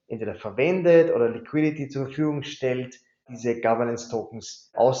entweder verwendet oder Liquidity zur Verfügung stellt, diese Governance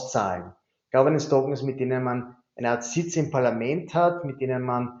Tokens auszahlen. Governance Tokens, mit denen man eine Art Sitz im Parlament hat, mit denen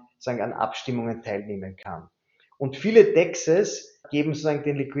man sozusagen an Abstimmungen teilnehmen kann. Und viele DEXs geben sozusagen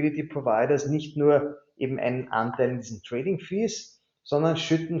den Liquidity Providers nicht nur eben einen Anteil in diesen Trading Fees, sondern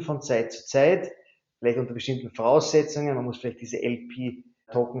schütten von Zeit zu Zeit, vielleicht unter bestimmten Voraussetzungen, man muss vielleicht diese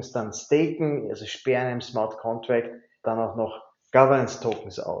LP-Tokens dann staken, also sperren im Smart Contract, dann auch noch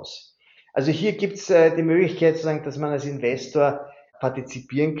Governance-Tokens aus. Also hier gibt es die Möglichkeit, sozusagen, dass man als Investor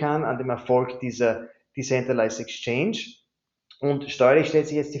partizipieren kann an dem Erfolg dieser Decentralized Exchange. Und steuerlich stellt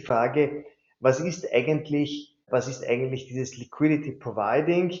sich jetzt die Frage, was ist eigentlich dieses Liquidity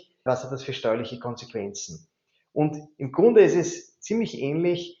Providing? Was hat das für steuerliche Konsequenzen? Und im Grunde ist es ziemlich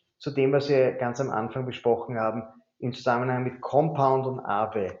ähnlich zu dem, was wir ganz am Anfang besprochen haben, im Zusammenhang mit Compound und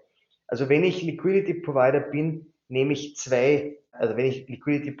Aave. Also wenn ich Liquidity Provider bin, wenn ich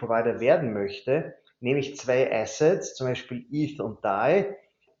Liquidity Provider werden möchte, nehme ich zwei Assets, zum Beispiel ETH und DAI,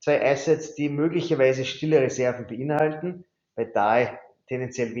 zwei Assets, die möglicherweise stille Reserven beinhalten, bei DAI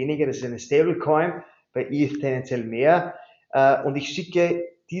tendenziell weniger, das ist eine Stablecoin, bei ETH tendenziell mehr, und ich schicke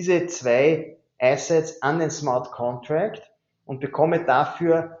diese zwei Assets an den Smart Contract und bekomme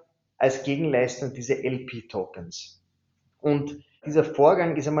dafür als Gegenleistung diese LP-Tokens. Und dieser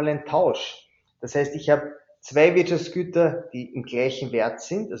Vorgang ist einmal ein Tausch. Das heißt, ich habe zwei Wirtschaftsgüter, die im gleichen Wert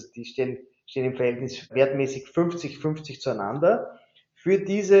sind, also die stehen im Verhältnis wertmäßig 50-50 zueinander. Für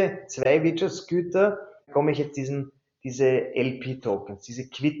diese zwei Wirtschaftsgüter bekomme ich jetzt diese LP-Tokens, diese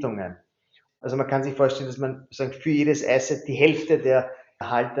Quittungen. Also man kann sich vorstellen, dass man sozusagen für jedes Asset die Hälfte der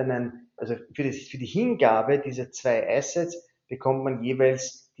erhaltenen, also für die Hingabe dieser zwei Assets bekommt man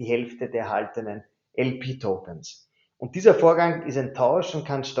jeweils die Hälfte der erhaltenen LP-Tokens. Und dieser Vorgang ist ein Tausch und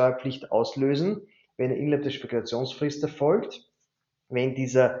kann Steuerpflicht auslösen, wenn er innerhalb der Spekulationsfrist erfolgt. Wenn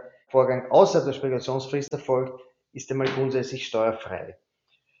dieser Vorgang außerhalb der Spekulationsfrist erfolgt, ist er mal grundsätzlich steuerfrei.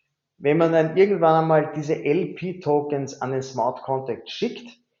 Wenn man dann irgendwann einmal diese LP-Tokens an den Smart Contract schickt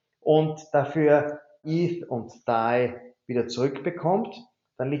und dafür ETH und DAI wieder zurückbekommt,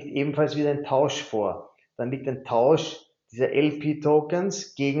 dann liegt ebenfalls wieder ein Tausch vor. Dann liegt ein Tausch dieser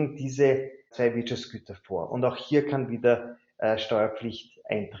LP-Tokens gegen diese zwei Wirtschaftsgüter vor. Und auch hier kann wieder Steuerpflicht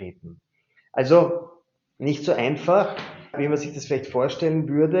eintreten. Also nicht so einfach, wie man sich das vielleicht vorstellen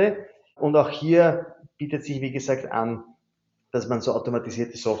würde. Und auch hier bietet sich, wie gesagt, an, dass man so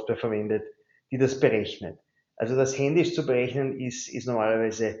automatisierte Software verwendet, die das berechnet. Also das händisch zu berechnen ist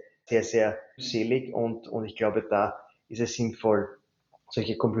normalerweise sehr, sehr mühselig und ich glaube, da ist es sinnvoll,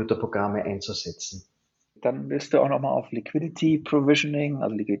 solche Computerprogramme einzusetzen. Dann bist du auch nochmal auf Liquidity Provisioning,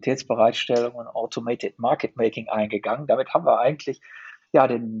 also Liquiditätsbereitstellung und Automated Market Making eingegangen. Damit haben wir eigentlich ja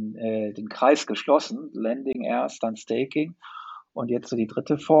den Kreis geschlossen. Lending erst, dann Staking und jetzt so die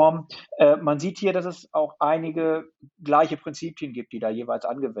dritte Form. Man sieht hier, dass es auch einige gleiche Prinzipien gibt, die da jeweils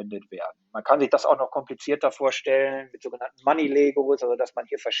angewendet werden. Man kann sich das auch noch komplizierter vorstellen mit sogenannten Money Legos, also dass man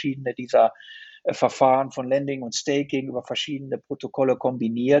hier verschiedene dieser Verfahren von Lending und Staking über verschiedene Protokolle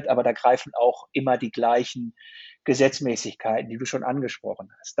kombiniert, aber da greifen auch immer die gleichen Gesetzmäßigkeiten, die du schon angesprochen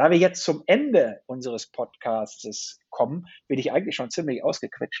hast. Da wir jetzt zum Ende unseres Podcasts kommen, will ich eigentlich schon ziemlich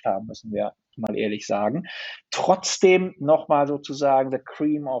ausgequetscht haben, müssen wir mal ehrlich sagen. Trotzdem nochmal sozusagen the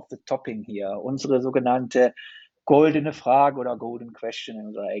cream of the topping hier, unsere sogenannte goldene Frage oder Golden Question in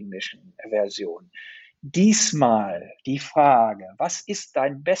unserer englischen Version. Diesmal die Frage, was ist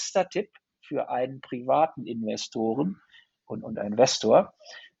dein bester Tipp für einen privaten Investoren, und ein Investor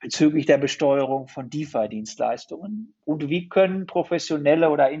bezüglich der Besteuerung von DeFi-Dienstleistungen und wie können professionelle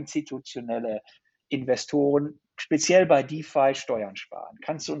oder institutionelle Investoren speziell bei DeFi Steuern sparen?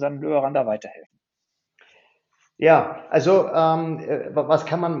 Kannst du unseren Hörern da weiterhelfen? Ja, also was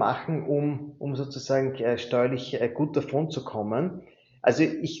kann man machen, um sozusagen steuerlich gut davon zu kommen? Also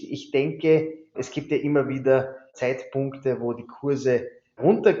ich denke, es gibt ja immer wieder Zeitpunkte, wo die Kurse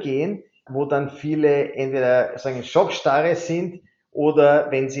runtergehen, wo dann viele entweder sagen Schockstarre sind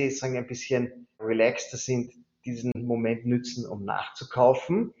oder wenn sie sagen ein bisschen relaxter sind, diesen Moment nützen, um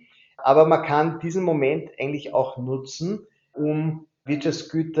nachzukaufen. Aber man kann diesen Moment eigentlich auch nutzen, um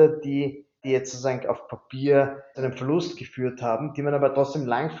Wirtschaftsgüter, die jetzt sozusagen auf Papier zu einem Verlust geführt haben, die man aber trotzdem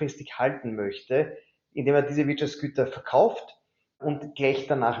langfristig halten möchte, indem man diese Wirtschaftsgüter verkauft und gleich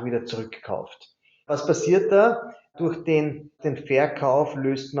danach wieder zurückkauft. Was passiert da? Durch den Verkauf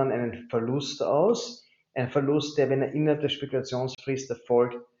löst man einen Verlust aus. Ein Verlust, der, wenn er innerhalb der Spekulationsfrist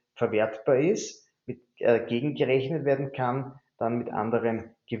erfolgt, verwertbar ist, gegengerechnet werden kann, dann mit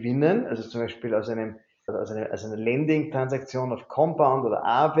anderen Gewinnen, also zum Beispiel aus einer Lending-Transaktion auf Compound oder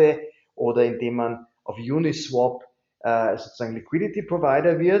Aave oder indem man auf Uniswap sozusagen Liquidity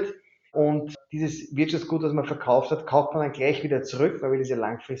Provider wird. Und dieses Wirtschaftsgut, das man verkauft hat, kauft man dann gleich wieder zurück, weil wir diese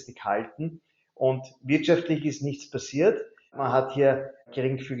langfristig halten. Und wirtschaftlich ist nichts passiert. Man hat hier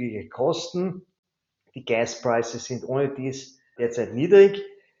geringfügige Kosten. Die Gaspreise sind ohne dies derzeit niedrig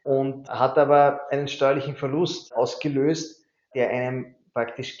und hat aber einen steuerlichen Verlust ausgelöst, der einem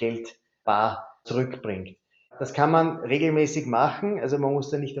praktisch Geld bar zurückbringt. Das kann man regelmäßig machen, also man muss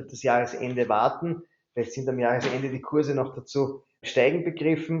da nicht auf das Jahresende warten. Vielleicht sind am Jahresende die Kurse noch dazu steigend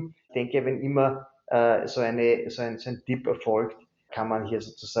begriffen. Ich denke, wenn immer so ein Dip erfolgt, kann man hier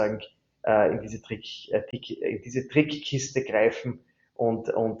sozusagen in diese Trickkiste greifen und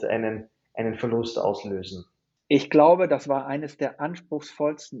einen Verlust auslösen. Ich glaube, das war eines der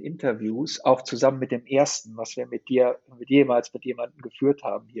anspruchsvollsten Interviews, auch zusammen mit dem ersten, was wir jemals mit jemandem geführt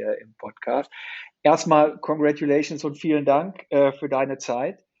haben hier im Podcast. Erstmal congratulations und vielen Dank für deine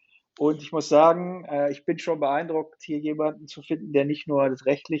Zeit. Und ich muss sagen, ich bin schon beeindruckt, hier jemanden zu finden, der nicht nur das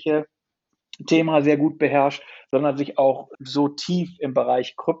rechtliche Thema sehr gut beherrscht, sondern sich auch so tief im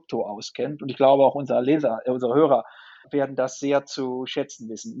Bereich Krypto auskennt. Und ich glaube, auch unsere Hörer werden das sehr zu schätzen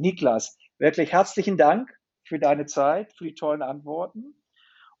wissen. Niklas, wirklich herzlichen Dank für deine Zeit, für die tollen Antworten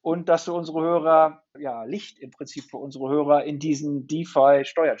und dass du unsere Hörer, ja, Licht im Prinzip für unsere Hörer in diesen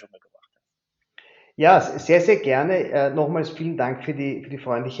DeFi-Steuerdschungel gebracht hast. Ja, sehr, sehr gerne. Nochmals vielen Dank für die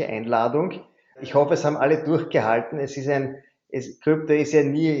freundliche Einladung. Ich hoffe, es haben alle durchgehalten. Krypto ist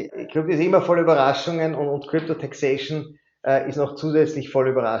immer voll Überraschungen und Crypto Taxation ist noch zusätzlich voll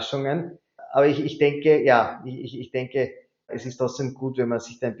Überraschungen. Aber ich denke, es ist trotzdem gut, wenn man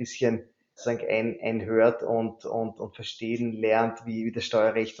sich da ein bisschen einhört und verstehen lernt, wie das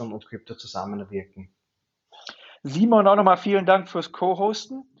Steuerrecht und Krypto zusammenwirken. Simon, auch nochmal vielen Dank fürs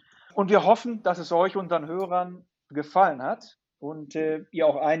Co-Hosten. Und wir hoffen, dass es euch, unseren Hörern, gefallen hat und ihr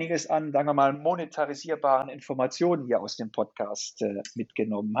auch einiges an, sagen wir mal, monetarisierbaren Informationen hier aus dem Podcast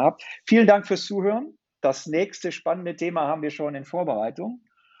mitgenommen habt. Vielen Dank fürs Zuhören. Das nächste spannende Thema haben wir schon in Vorbereitung.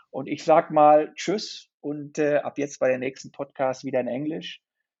 Und ich sage mal Tschüss und ab jetzt bei der nächsten Podcast wieder in Englisch.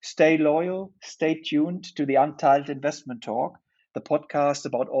 Stay loyal, stay tuned to the Untitled Investment Talk, the podcast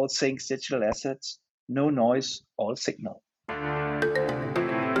about all things digital assets. No noise, all signal.